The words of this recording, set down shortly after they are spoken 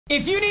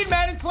If you need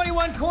Madden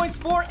 21 coins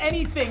for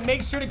anything,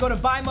 make sure to go to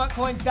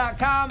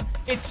bbabbbbyyy.com.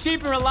 It's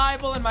cheap and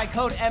reliable, and my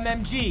code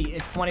MMG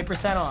is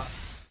 20%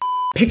 off.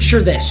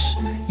 Picture this.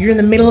 You're in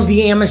the middle of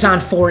the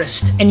Amazon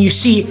forest and you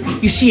see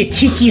a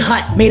tiki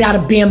hut made out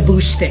of bamboo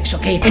sticks,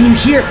 okay? And you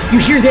hear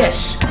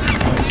this.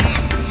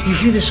 You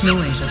hear this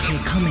noise, okay,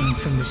 coming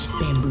from this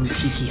bamboo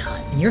tiki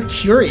hut. And you're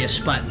curious,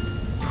 but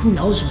who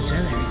knows what's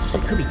in there?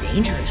 It could be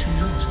dangerous, who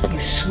knows? You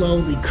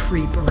slowly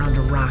creep around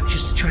a rock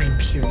just to try and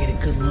peer, get a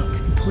good look.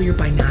 You pull your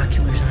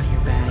binoculars out of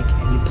your bag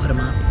and you put them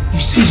up. You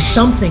see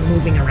something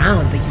moving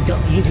around, but you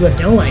have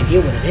no idea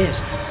what it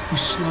is. You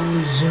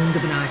slowly zoom the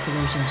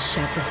binoculars and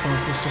set the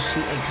focus to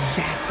see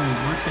exactly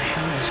what the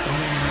hell is going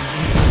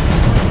on.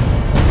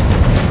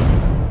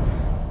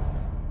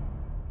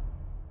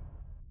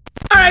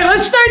 Alright,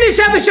 let's start this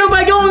episode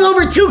by going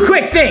over two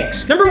quick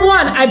things. Number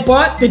one, I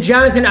bought the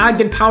Jonathan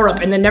Ogden power-up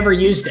and then never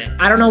used it.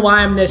 I don't know why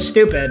I'm this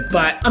stupid,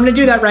 but I'm gonna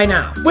do that right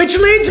now. Which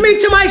leads me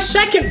to my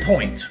second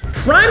point.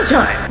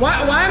 Primetime.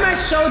 Why am I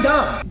so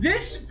dumb?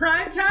 This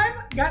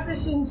Primetime got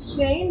this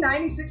insane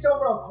 96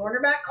 overall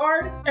cornerback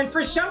card, and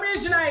for some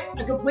reason I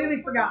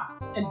completely forgot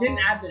and didn't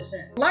add this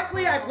in.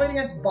 Luckily, I played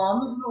against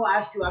bums in the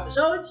last two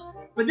episodes,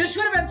 but this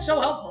would have been so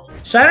helpful.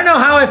 So I don't know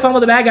how I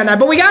fumbled the bag on that,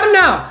 but we got him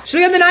now. So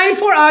we got the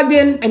 94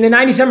 Ogden and the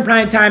 97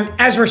 Primetime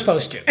as we're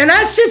supposed to. And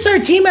that sits our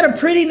team at a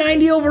pretty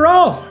 90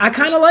 overall. I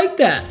kind of like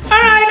that. All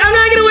right, I'm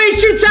not gonna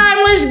waste your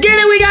time. Let's get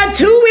it. We got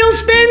 2 wheel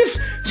spins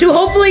to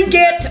hopefully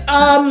get,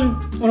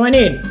 what do I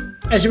need?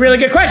 That's a really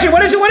good question.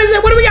 What is it? What is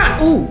it? What do we got?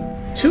 Ooh.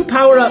 2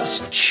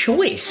 power-ups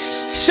choice.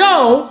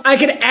 So I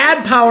could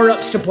add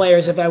power-ups to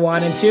players if I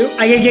wanted to.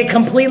 I could get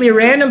completely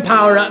random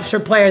power-ups for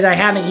players I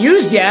haven't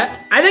used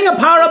yet. I think a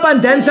power-up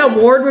on Denzel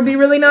Ward would be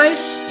really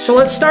nice. So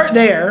let's start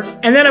there.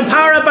 And then a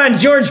power-up on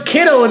George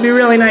Kittle would be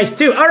really nice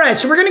too. All right,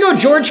 so we're gonna go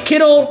George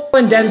Kittle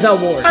and Denzel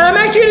Ward. I'm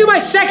actually gonna do my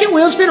second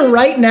wheel spin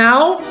right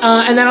now.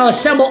 And then I'll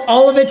assemble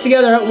all of it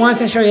together at once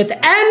and show you at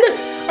the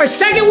end. Our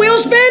second wheel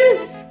spin.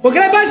 What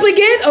can I possibly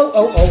get?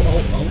 Oh!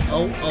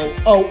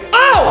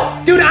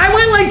 Dude, I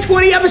went like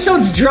 20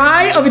 episodes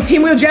dry of a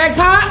Team Wheel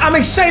jackpot. I'm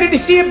excited to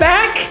see it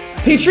back.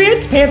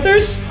 Patriots,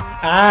 Panthers.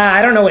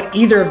 I don't know what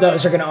either of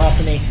those are gonna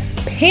offer me.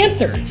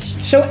 Panthers.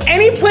 So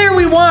any player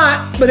we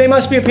want, but they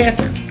must be a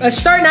Panther. Let's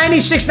start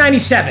 96,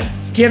 97.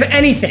 Do you have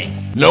anything?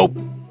 Nope.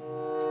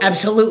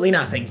 Absolutely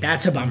nothing.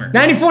 That's a bummer.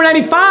 94,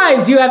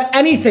 95, do you have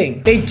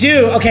anything? They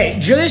do. Okay,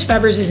 Julius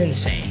Peppers is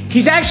insane.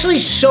 He's actually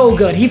so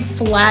good. He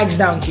flags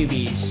down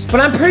QBs.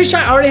 But I'm pretty sure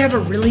I already have a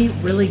really,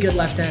 really good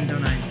left end,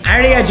 don't I? I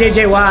already got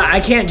JJ Watt. I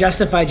can't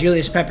justify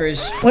Julius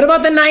Peppers. What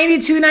about the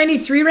 92,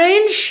 93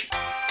 range?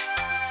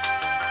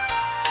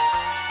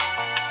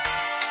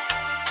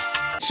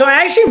 So I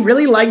actually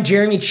really like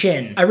Jeremy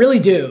Chin. I really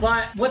do.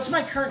 But what's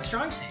my current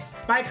strong safety?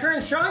 My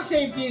current strong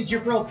safety is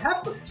Jabril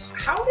Peppers.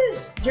 How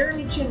does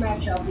Jeremy Chin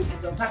match up with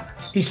Jabril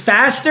Peppers? He's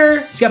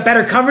faster, he's got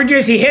better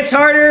coverages, he hits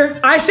harder.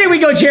 I say we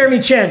go Jeremy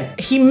Chin.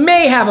 He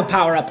may have a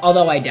power-up,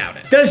 although I doubt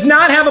it. Does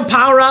not have a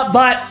power-up,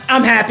 but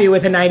I'm happy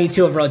with a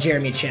 92 overall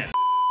Jeremy Chin.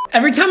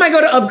 Every time I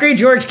go to upgrade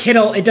George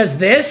Kittle, it does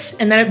this,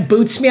 and then it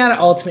boots me out of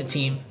Ultimate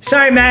Team.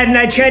 Sorry, Madden,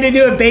 I tried to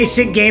do a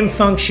basic game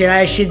function.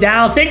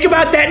 I'll think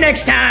about that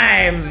next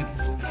time.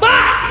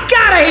 Fuck!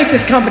 God, I hate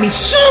this company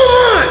so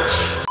much!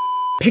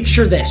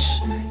 Picture this.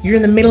 You're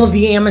in the middle of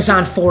the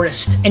Amazon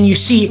forest and you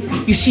see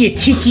a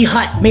tiki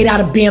hut made out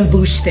of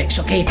bamboo sticks,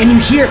 okay? And you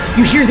hear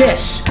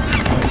this.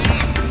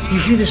 You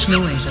hear this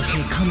noise,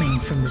 okay, coming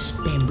from this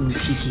bamboo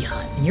tiki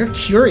hut. And you're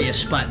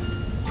curious, but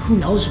who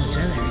knows what's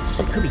in there?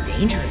 It could be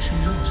dangerous, who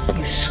knows?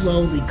 You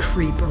slowly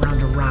creep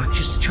around a rock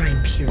just to try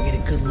and peer, get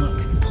a good look.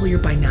 You pull your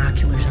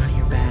binoculars out of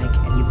your bag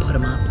and you put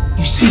them up.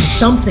 You see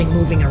something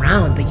moving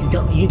around, but you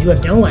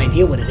have no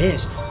idea what it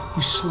is.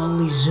 You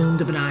slowly zoom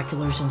the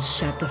binoculars and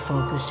set the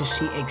focus to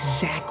see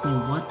exactly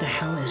what the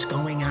hell is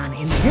going on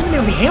in the middle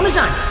of the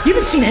Amazon. You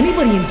haven't seen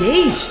anybody in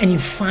days. And you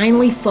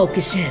finally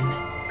focus in.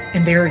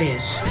 And there it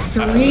is.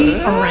 3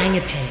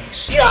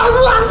 orangutans.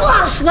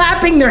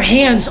 Slapping their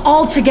hands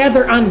all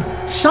together on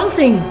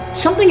something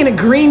in a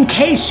green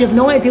case. You have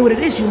no idea what it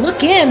is. You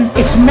look in.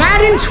 It's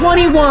Madden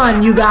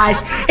 21, you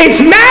guys.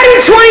 It's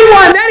Madden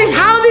 21. That is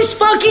how this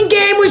fucking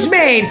game was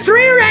made.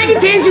 3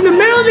 orangutans in the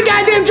middle of the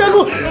goddamn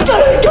jungle.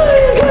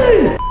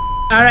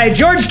 All right,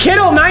 George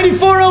Kittle,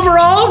 94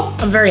 overall.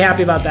 I'm very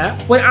happy about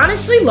that. Would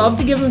honestly love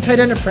to give him tight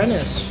end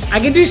apprentice.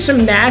 I could do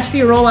some nasty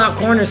rollout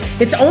corners.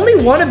 It's only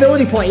 1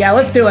 ability point. Yeah,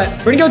 let's do it.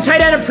 We're gonna go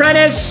tight end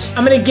apprentice.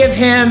 I'm gonna give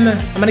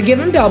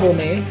him double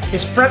me.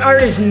 His front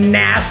art is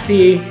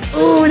nasty.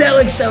 Ooh, that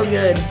looks so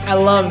good. I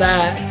love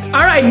that.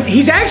 All right,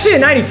 he's actually a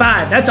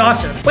 95. That's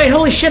awesome. Wait,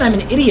 holy shit, I'm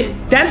an idiot.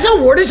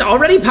 Denzel Ward is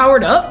already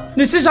powered up?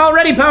 This is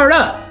already powered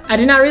up. I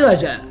did not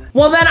realize that.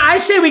 Well, then I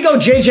say we go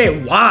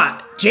JJ Watt.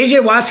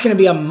 JJ Watt's gonna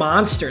be a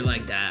monster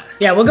like that.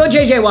 Yeah, we'll go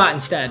JJ Watt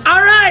instead.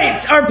 All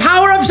right, our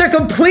power-ups are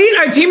complete.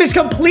 Our team is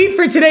complete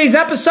for today's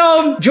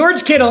episode.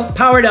 George Kittle,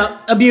 powered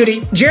up, a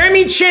beauty.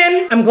 Jeremy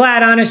Chin, I'm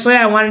glad, honestly.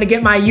 I wanted to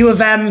get my U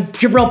of M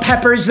Jabril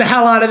Peppers the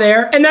hell out of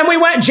there. And then we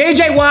went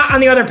JJ Watt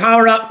on the other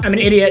power-up. I'm an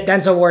idiot,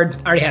 Denzel Ward,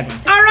 already had one.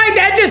 All right,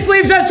 that just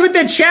leaves us with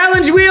the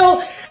challenge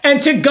wheel and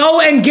to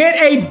go and get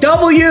a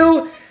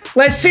W.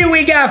 Let's see what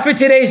we got for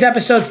today's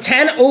episodes.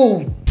 10,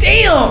 oh,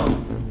 damn.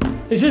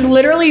 This is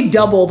literally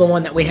double the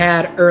one that we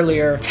had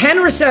earlier. 10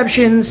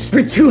 receptions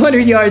for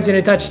 200 yards and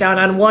a touchdown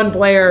on one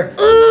player.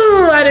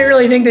 Ooh, I didn't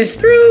really think this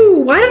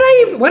through. Why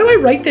do I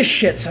write this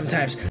shit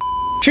sometimes?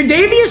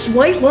 Tre'Davious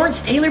White,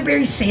 Lawrence Taylor,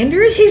 Barry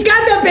Sanders? He's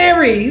got the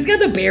Barry. He's got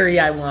the Barry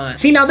I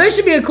want. See, now this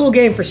should be a cool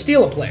game for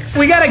Steal a Player.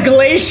 We got a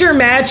glacier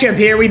matchup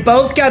here. We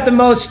both got the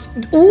most,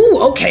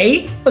 ooh,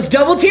 okay. Let's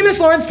double team this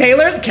Lawrence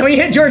Taylor. Can we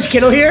hit George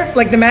Kittle here?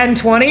 Like the Madden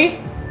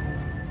 20?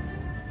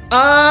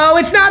 Oh,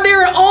 it's not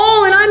there at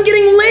all, and I'm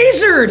getting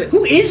lasered.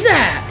 Who is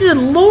that? Good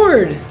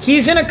Lord.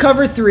 He's in a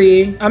cover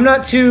 3. I'm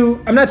not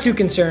too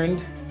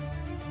concerned.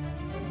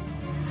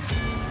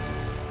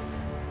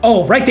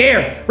 Oh, right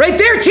there. Right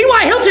there,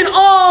 T.Y. Hilton.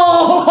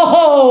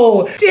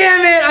 Oh,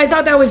 damn it. I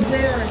thought that was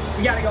there.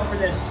 We gotta go for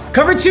this.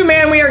 Cover 2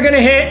 man, we are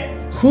gonna hit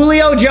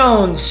Julio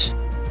Jones.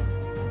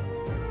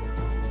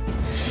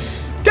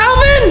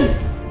 Dalvin!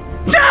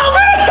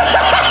 Dalvin!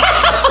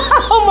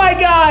 Oh my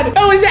God,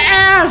 that was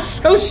ass.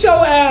 That was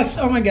so ass.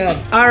 Oh my God.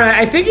 All right,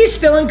 I think he's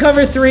still in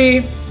cover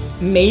 3.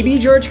 Maybe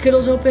George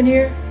Kittle's open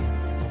here.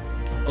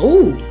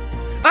 Oh,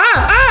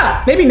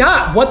 maybe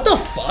not. What the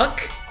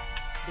fuck?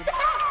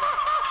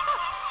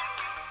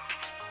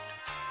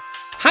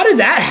 How did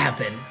that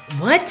happen?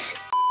 What?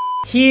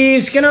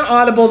 He's gonna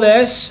audible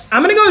this.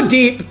 I'm gonna go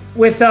deep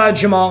with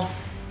Jamal.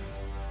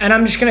 And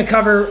I'm just gonna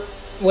cover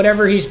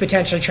whatever he's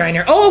potentially trying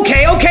here. Oh,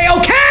 okay.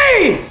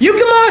 You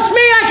can moss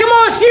me, I can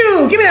moss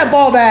you. Give me that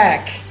ball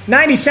back.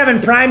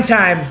 97 prime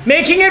time,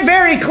 making it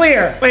very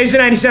clear. Wait, he's a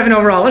 97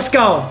 overall, let's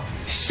go.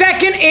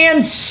 2nd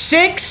and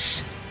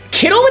 6.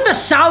 Kittle with a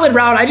solid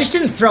route. I just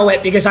didn't throw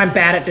it because I'm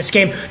bad at this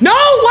game. No,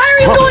 why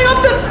are you going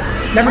up the...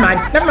 Never mind.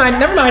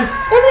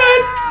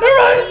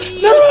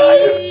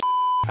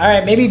 All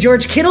right, maybe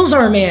George Kittle's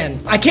our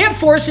man. I can't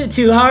force it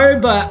too hard,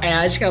 but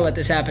I just gotta let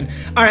this happen.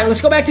 All right,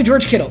 let's go back to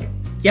George Kittle.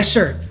 Yes,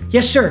 sir.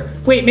 Yes, sir.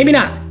 Wait, maybe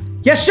not.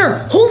 Yes,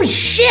 sir. Holy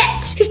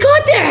shit. He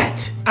caught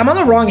that. I'm on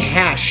the wrong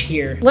hash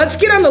here. Let's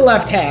get on the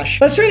left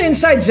hash. Let's try an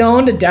inside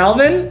zone to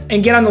Dalvin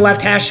and get on the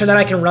left hash so that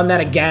I can run that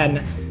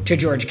again to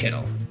George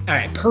Kittle. All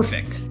right,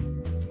 perfect.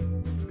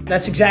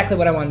 That's exactly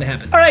what I wanted to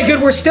happen. All right,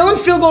 good. We're still in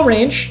field goal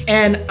range,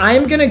 and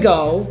I'm gonna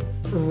go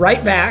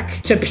right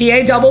back to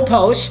PA double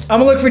post. I'm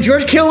gonna look for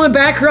George Kittle in the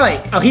back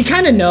right. Oh, he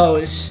kind of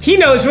knows. He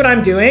knows what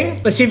I'm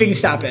doing. Let's see if he can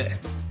stop it.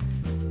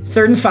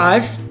 3rd and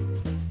 5.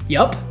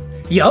 Yup.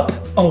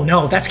 Oh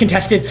no, that's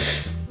contested.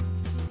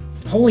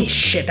 Holy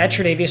shit, that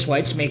Tre'Davious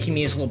White's making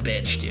me his little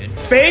bitch, dude.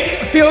 Fake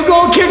field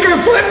goal kicker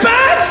flip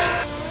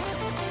pass.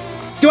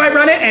 Do I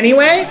run it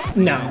anyway?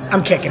 No,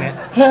 I'm kicking it.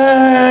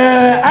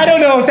 I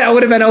don't know if that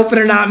would have been open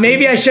or not.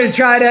 Maybe I should have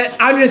tried it.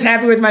 I'm just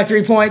happy with my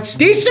 3 points.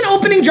 Decent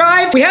opening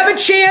drive. We have a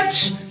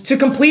chance to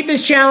complete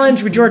this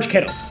challenge with George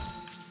Kittle.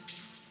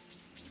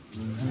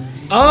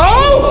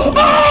 Oh!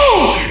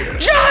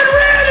 John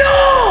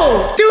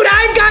Randall! Dude,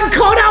 I got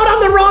caught out on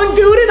the wrong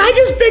dude and I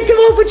just picked him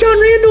off with John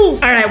Randall.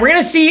 All right, we're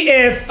gonna see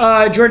if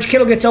George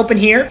Kittle gets open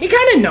here. He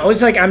kind of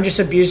knows like I'm just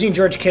abusing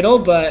George Kittle,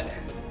 but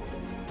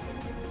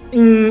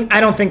I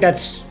don't think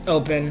that's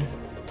open.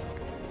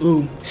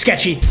 Ooh,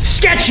 sketchy.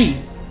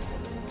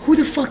 Who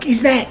the fuck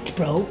is that,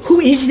 bro? Who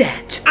is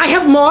that? I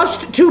have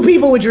mossed 2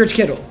 people with George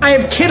Kittle. I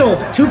have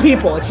kittled 2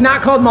 people. It's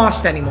not called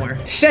mossed anymore.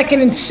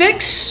 2nd and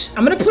 6.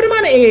 I'm gonna put him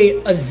on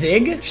a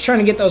zig. Just trying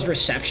to get those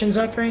receptions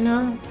up right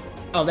now.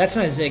 Oh, that's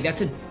not a zig.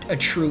 That's a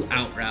true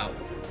out route.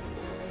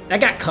 That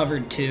got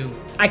covered too.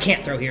 I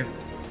can't throw here.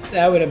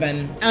 That would have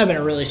been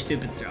a really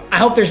stupid throw. I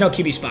hope there's no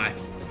QB spy.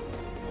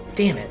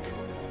 Damn it.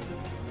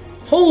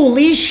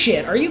 Holy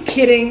shit, are you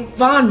kidding?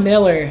 Von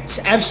Miller just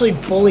absolutely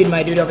bullied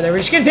my dude over there. We're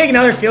just gonna take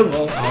another field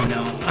goal. Oh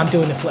no, I'm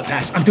doing a flip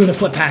pass.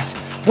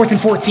 4th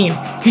and 14.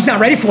 He's not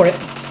ready for it.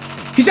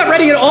 He's not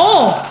ready at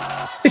all.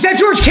 Is that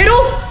George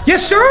Kittle?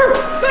 Yes, sir.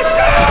 Yes,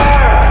 sir.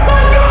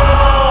 Let's go.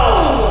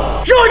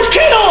 George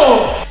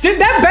Kittle.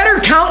 That better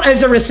count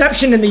as a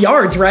reception in the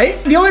yards,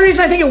 right? The only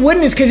reason I think it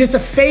wouldn't is because it's a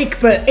fake,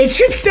 but it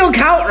should still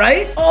count,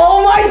 right?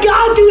 Oh my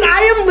God, dude,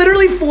 I am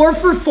literally 4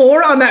 for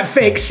 4 on that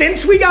fake.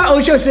 Since we got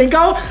Ocho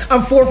Cinco,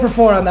 I'm 4 for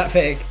 4 on that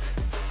fake.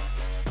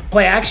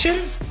 Play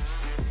action.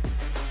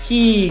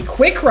 He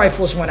quick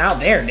rifles one out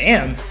there,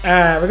 damn.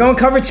 We're going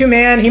cover 2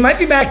 man. He might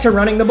be back to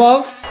running the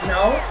ball.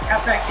 No,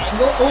 halfback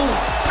angle. Oh,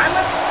 I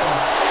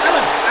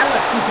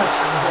left 2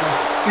 touchdowns there.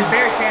 Because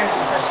Barry Sanders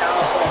was a touchdown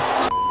also.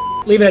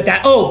 Leave it at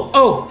that.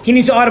 Oh, he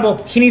needs to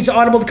audible. He needs to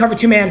audible to cover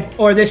 2 man,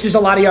 or this is a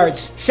lot of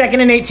yards. 2nd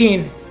and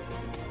 18.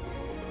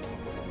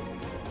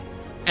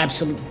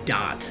 Absolute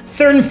dot.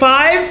 3rd and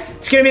 5.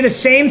 It's gonna be the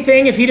same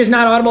thing if he does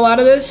not audible out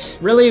of this.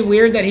 Really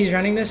weird that he's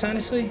running this,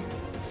 honestly.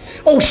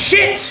 Oh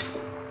shit!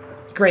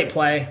 Great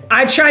play.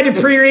 I tried to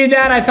pre-read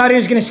that. I thought he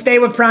was gonna stay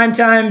with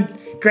primetime.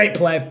 Great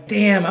play.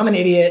 Damn, I'm an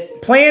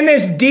idiot. Playing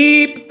this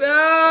deep.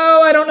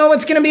 Oh, I don't know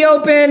what's gonna be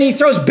open. He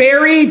throws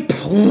Barry.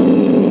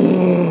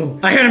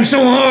 I hit him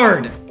so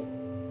hard.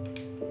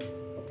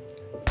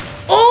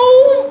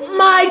 Oh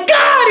my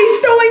God, he's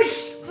throwing,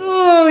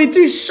 oh, he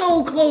threw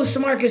so close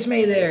to Marcus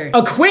May there.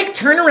 A quick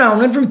turnaround,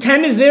 went from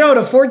 10 to 0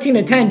 to 14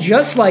 to 10,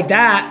 just like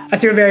that. I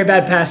threw a very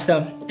bad pass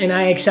though, and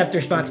I accept the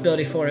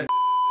responsibility for it.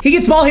 He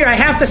gets ball here, I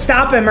have to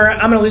stop him or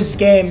I'm gonna lose this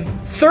game.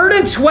 3rd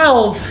and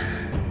 12.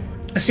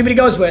 Let's see what he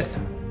goes with.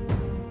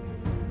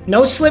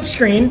 No slip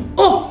screen.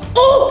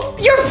 Oh,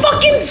 you're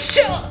fucking,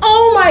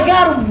 oh my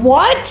God,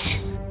 what?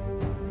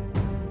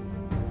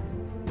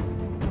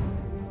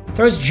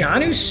 Throws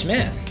Jonnu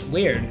Smith.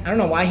 Weird. I don't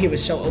know why he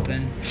was so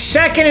open.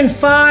 2nd and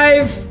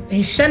 5.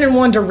 He's sending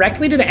one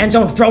directly to the end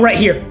zone. Throw right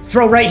here.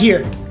 Throw right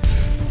here.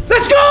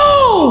 Let's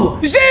go!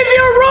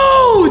 Xavier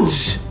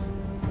Rhodes!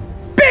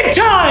 Big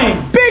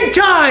time! Big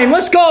time!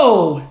 Let's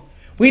go!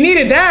 We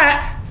needed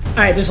that. All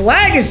right, this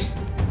lag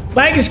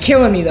is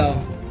killing me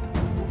though.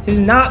 This is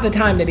not the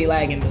time to be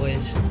lagging,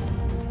 boys.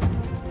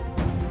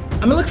 I'm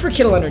gonna look for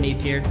Kittle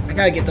underneath here. I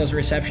gotta get those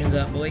receptions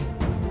up, boy.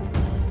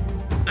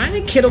 I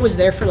think Kittle was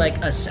there for like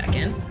a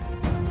second.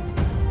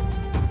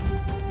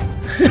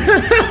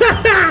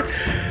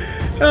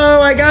 Oh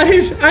my God,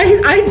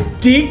 I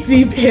deked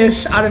the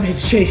piss out of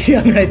his Chase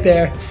Young right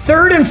there.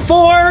 3rd and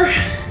 4.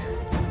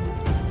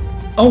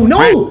 Oh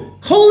no!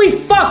 Holy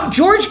fuck!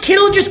 George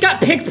Kittle just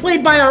got pick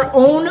played by our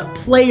own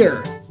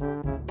player.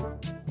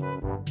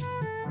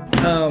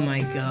 Oh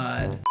my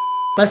God.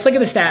 Let's look at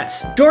the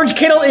stats. George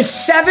Kittle is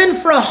 7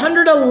 for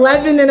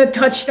 111 and a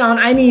touchdown.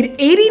 I need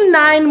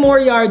 89 more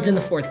yards in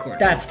the 4th quarter.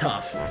 That's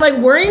tough. Like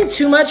worrying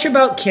too much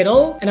about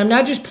Kittle, and I'm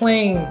not just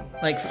playing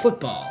like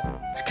football.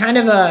 It's kind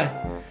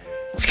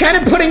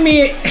of putting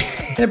me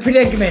in a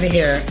predicament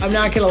here. I'm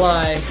not gonna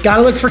lie.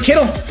 Gotta look for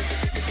Kittle.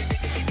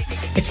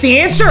 It's the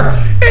answer.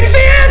 It's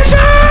the answer!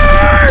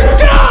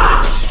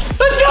 Dot!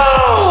 Let's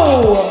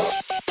go!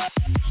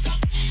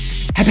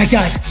 Head back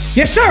dive.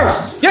 Yes, sir!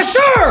 Yes,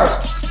 sir!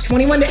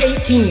 21 to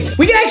 18.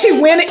 We can actually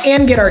win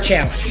and get our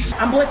challenge.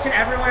 I'm blitzing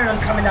everyone and I'm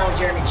coming down with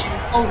Jeremy Chin.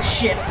 Oh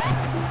shit.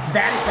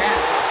 That is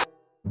bad.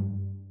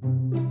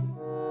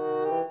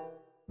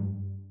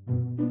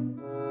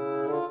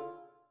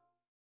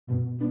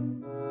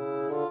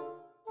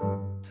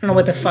 I don't know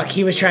what the fuck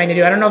he was trying to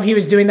do. I don't know if he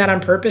was doing that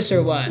on purpose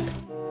or what.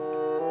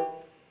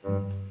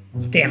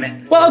 Damn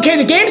it. Well, okay,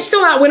 the game's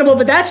still not winnable,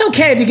 but that's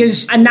okay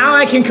because now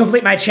I can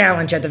complete my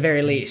challenge at the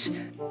very least.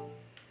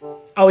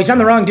 Oh, he's on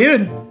the wrong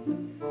dude.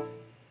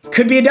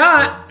 Could be a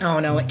dot. Oh,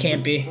 no, it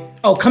can't be.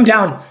 Oh, come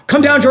down.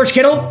 Come down, George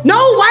Kittle. No,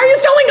 why are you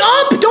throwing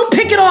up? Don't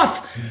pick it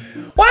off.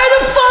 Why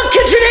the fuck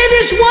can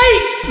Tre'Davious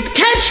White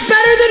catch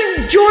better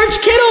than George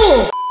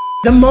Kittle?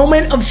 The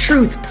moment of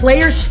truth.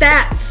 Player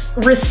stats.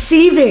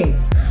 Receiving.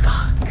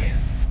 Fuck.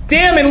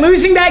 Damn, and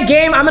losing that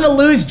game, I'm going to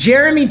lose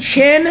Jeremy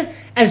Chin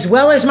as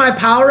well as my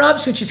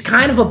power-ups, which is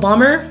kind of a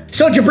bummer.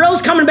 So Jabril's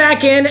coming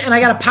back in, and I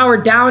got to power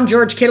down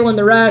George Kittle and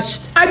the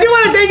rest. I do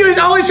want to thank you as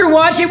always for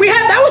watching.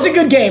 That was a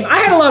good game. I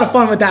had a lot of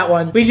fun with that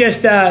one. We just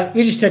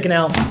took an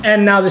L,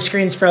 and now the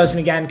screen's frozen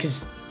again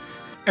because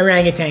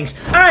orangutans.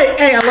 All right,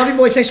 hey, I love you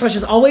boys. Thanks so much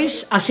as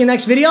always. I'll see you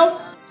next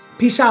video.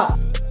 Peace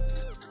out.